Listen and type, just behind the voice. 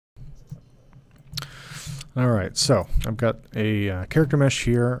Alright, so I've got a character mesh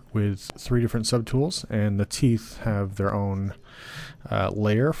here with 3 different subtools, and the teeth have their own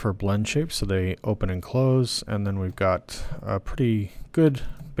layer for blend shape, so they open and close, and then we've got a pretty good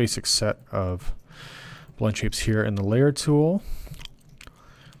basic set of blend shapes here in the layer tool.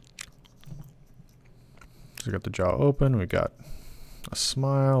 So we've got the jaw open, we've got a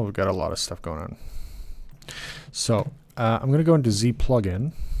smile, we've got a lot of stuff going on. So I'm going to go into Z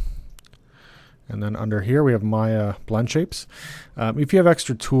plugin. And then under here we have Maya blend shapes. If you have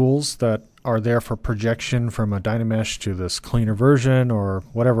extra tools that are there for projection from a Dynamesh to this cleaner version or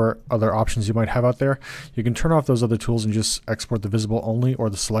whatever other options you might have out there, you can turn off those other tools and just export the visible only or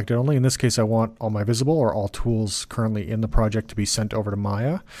the selected only. In this case, I want all my visible or all tools currently in the project to be sent over to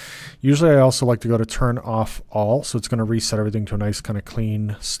Maya. Usually I also like to go to turn off all, so it's going to reset everything to a nice kind of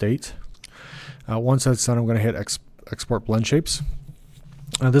clean state. Once that's done, I'm going to hit export blend shapes.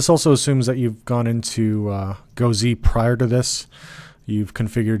 This also assumes that you've gone into GoZ prior to this. You've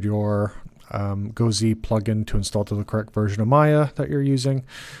configured your GoZ plugin to install to the correct version of Maya that you're using.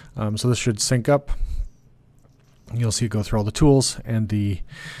 So this should sync up. You'll see it go through all the tools and the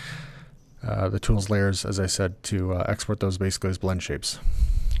tools layers, as I said, to export those basically as blend shapes.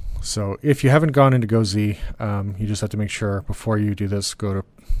 So if you haven't gone into GoZ, you just have to make sure before you do this, go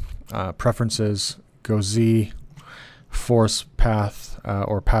to Preferences, GoZ, Force Path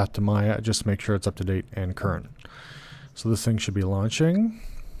or Path to Maya, just make sure it's up to date and current. So this thing should be launching.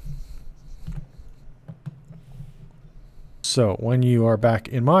 So when you are back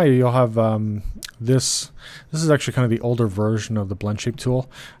in Maya, you'll have this is actually kind of the older version of the blend shape tool.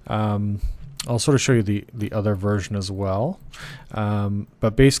 I'll sort of show you the other version as well.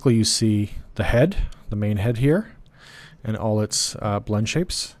 But basically you see the head, the main head here, and all its blend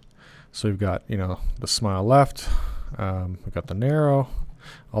shapes. So we've got, you know, the smile left, we've got the narrow,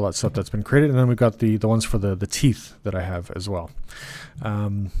 all that stuff that's been created, and then we've got the ones for the teeth that I have as well.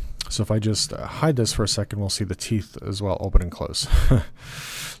 So if I just hide this for a second, we'll see the teeth as well open and close.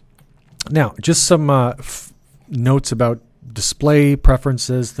 Now, just some notes about display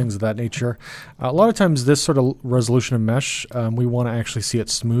preferences, things of that nature. A lot of times this sort of resolution of mesh, we want to actually see it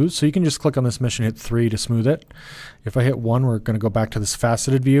smooth. So you can just click on this mesh and hit 3 to smooth it. If I hit 1, we're going to go back to this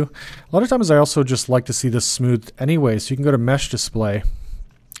faceted view. A lot of times I also just like to see this smoothed anyway. So you can go to Mesh Display,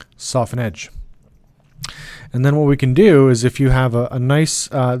 Soften Edge. And then what we can do is if you have a nice,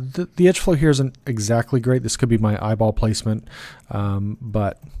 the edge flow here isn't exactly great. This could be my eyeball placement,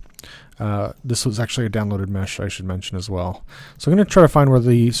 but this was actually a downloaded mesh, I should mention as well. So I'm going to try to find where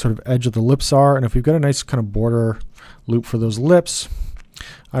the sort of edge of the lips are, and if we've got a nice kind of border loop for those lips,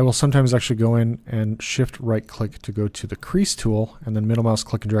 I will sometimes actually go in and shift right click to go to the crease tool, and then middle mouse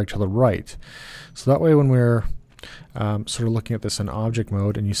click and drag to the right. So that way when we're sort of looking at this in object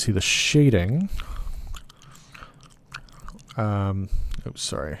mode and you see the shading, oops,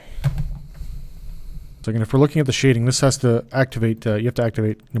 sorry. So again, if we're looking at the shading, this has to activate, you have to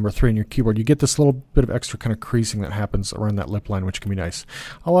activate number 3 on your keyboard. You get this little bit of extra kind of creasing that happens around that lip line, which can be nice.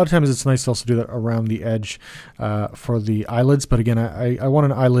 A lot of times it's nice to also do that around the edge for the eyelids, but again, I want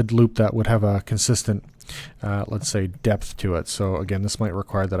an eyelid loop that would have a consistent, let's say, depth to it. So again, this might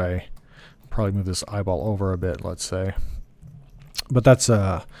require that I probably move this eyeball over a bit, let's say. But that's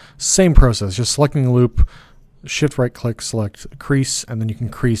same process, just selecting the loop, shift right click, select crease, and then you can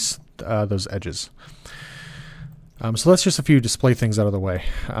crease those edges. So that's just a few display things out of the way.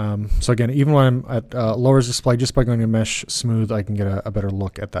 So again, even when I'm at lower display, just by going to mesh smooth, I can get a better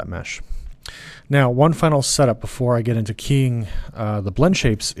look at that mesh. Now, one final setup before I get into keying the blend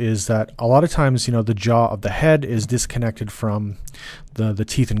shapes is that a lot of times, you know, the jaw of the head is disconnected from the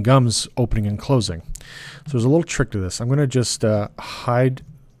teeth and gums opening and closing. So there's a little trick to this. I'm going to just hide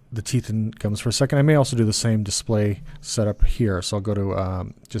the teeth and gums for a second. I may also do the same display setup here. So I'll go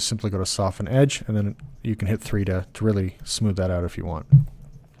to just simply go to Soften Edge, and then you can hit 3 to really smooth that out if you want.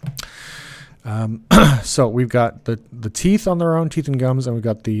 So we've got the teeth on their own, teeth and gums, and we've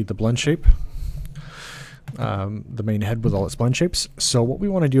got the blend shape, the main head with all its blend shapes. So what we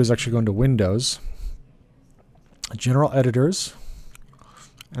want to do is actually go into Windows, General Editors,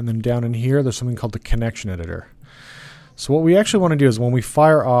 and then down in here there's something called the Connection Editor. So what we actually want to do is when we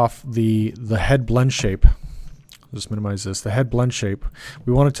fire off the head blend shape, just minimize this, the head blend shape,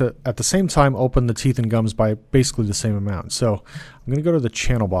 we want it to at the same time open the teeth and gums by basically the same amount. So I'm going to go to the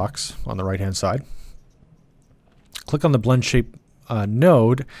channel box on the right hand side, click on the blend shape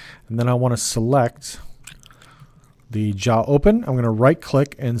node, and then I want to select the jaw open. I'm going to right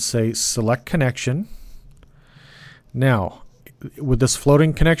click and say select connection. Now with this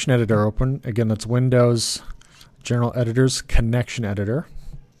floating connection editor open, again that's Windows, General Editors, Connection Editor.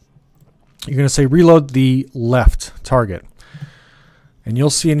 you're going to say reload the left target. And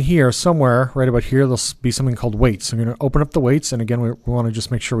you'll see in here somewhere, right about here, there'll be something called weights. So I'm going to open up the weights, and again, we want to just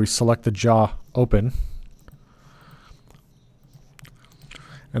make sure we select the jaw open.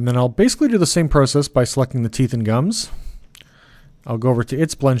 And then I'll basically do the same process by selecting the teeth and gums. I'll go over to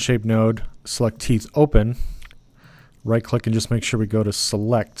its blend shape node, select teeth open, right click and just make sure we go to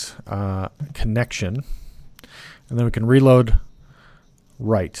select connection. And then we can reload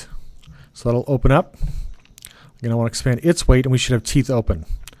right. So that'll open up. Again, I want to expand its weight, and we should have teeth open.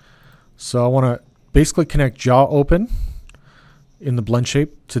 So I want to basically connect jaw open in the blend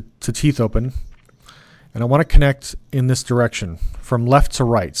shape to teeth open. And I want to connect in this direction from left to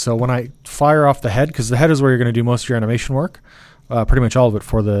right. So when I fire off the head, because the head is where you're going to do most of your animation work, pretty much all of it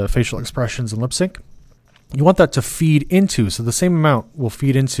for the facial expressions and lip sync, you want that to feed into, so the same amount will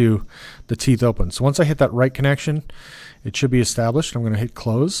feed into the teeth open. So once I hit that right connection, it should be established. I'm going to hit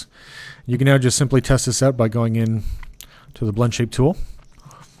close. You can now just simply test this out by going in to the blend shape tool,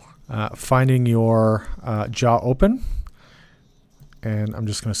 finding your jaw open, and I'm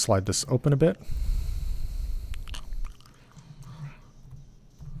just going to slide this open a bit.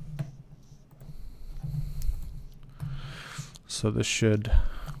 So this should,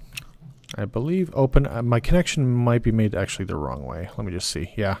 I believe, open. My connection might be made actually the wrong way. Let me just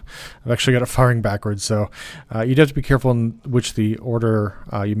see. Yeah, I've actually got it firing backwards. So you'd have to be careful in which the order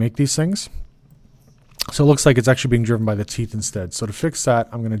you make these things. So it looks like it's actually being driven by the teeth instead. So to fix that,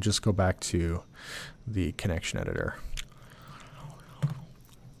 I'm going to just go back to the connection editor.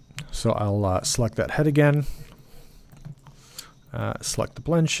 So I'll select that head again, select the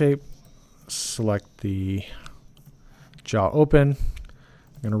blend shape, select the jaw open.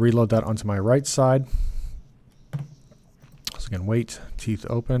 I'm going to reload that onto my right side. So again, weight, teeth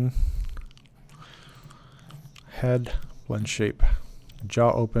open, head, blend shape,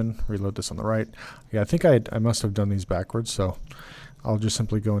 jaw open, reload this on the right. Yeah, I think I must have done these backwards, so I'll just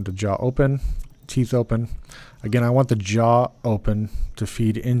simply go into jaw open, teeth open. Again, I want the jaw open to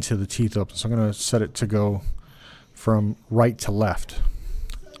feed into the teeth open, so I'm going to set it to go from right to left.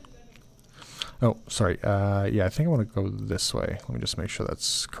 Oh, sorry. Yeah, I think I want to go this way. Let me just make sure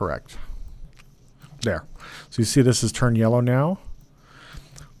that's correct. There. So you see this is turned yellow now.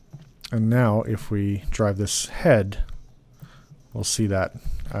 And now if we drive this head, we'll see that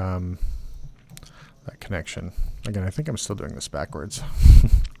that connection. Again, I think I'm still doing this backwards.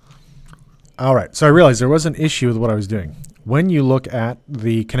 All right. So I realized there was an issue with what I was doing. When you look at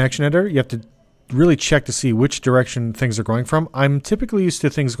the connection editor, you have to really check to see which direction things are going from. I'm typically used to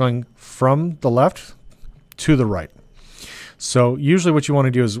things going from the left to the right. So usually what you want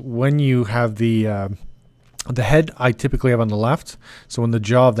to do is when you have the head, I typically have on the left. So when the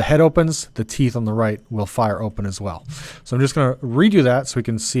jaw of the head opens, the teeth on the right will fire open as well. So I'm just going to redo that so we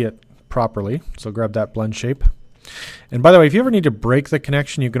can see it properly. So grab that blend shape. And by the way, if you ever need to break the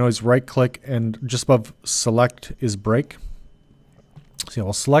connection, you can always right click and just above select is break. So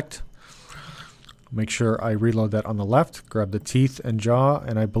I'll select. Make sure I reload that on the left, grab the teeth and jaw,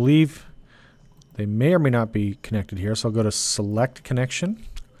 and I believe they may or may not be connected here. So I'll go to select connection,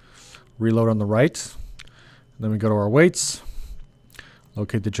 reload on the right, and then we go to our weights,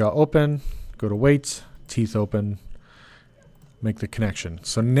 locate the jaw open, go to weights, teeth open, make the connection.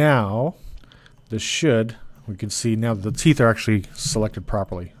 So now this should, we can see now that the teeth are actually selected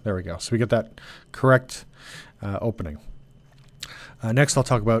properly. There we go. So we get that correct opening. Next, I'll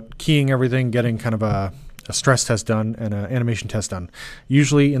talk about keying everything, getting kind of a stress test done and an animation test done.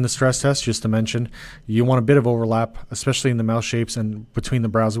 Usually in the stress test, just to mention, you want a bit of overlap, especially in the mouth shapes and between the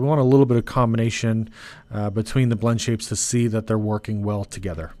brows. We want a little bit of combination between the blend shapes to see that they're working well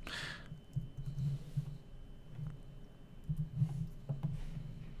together.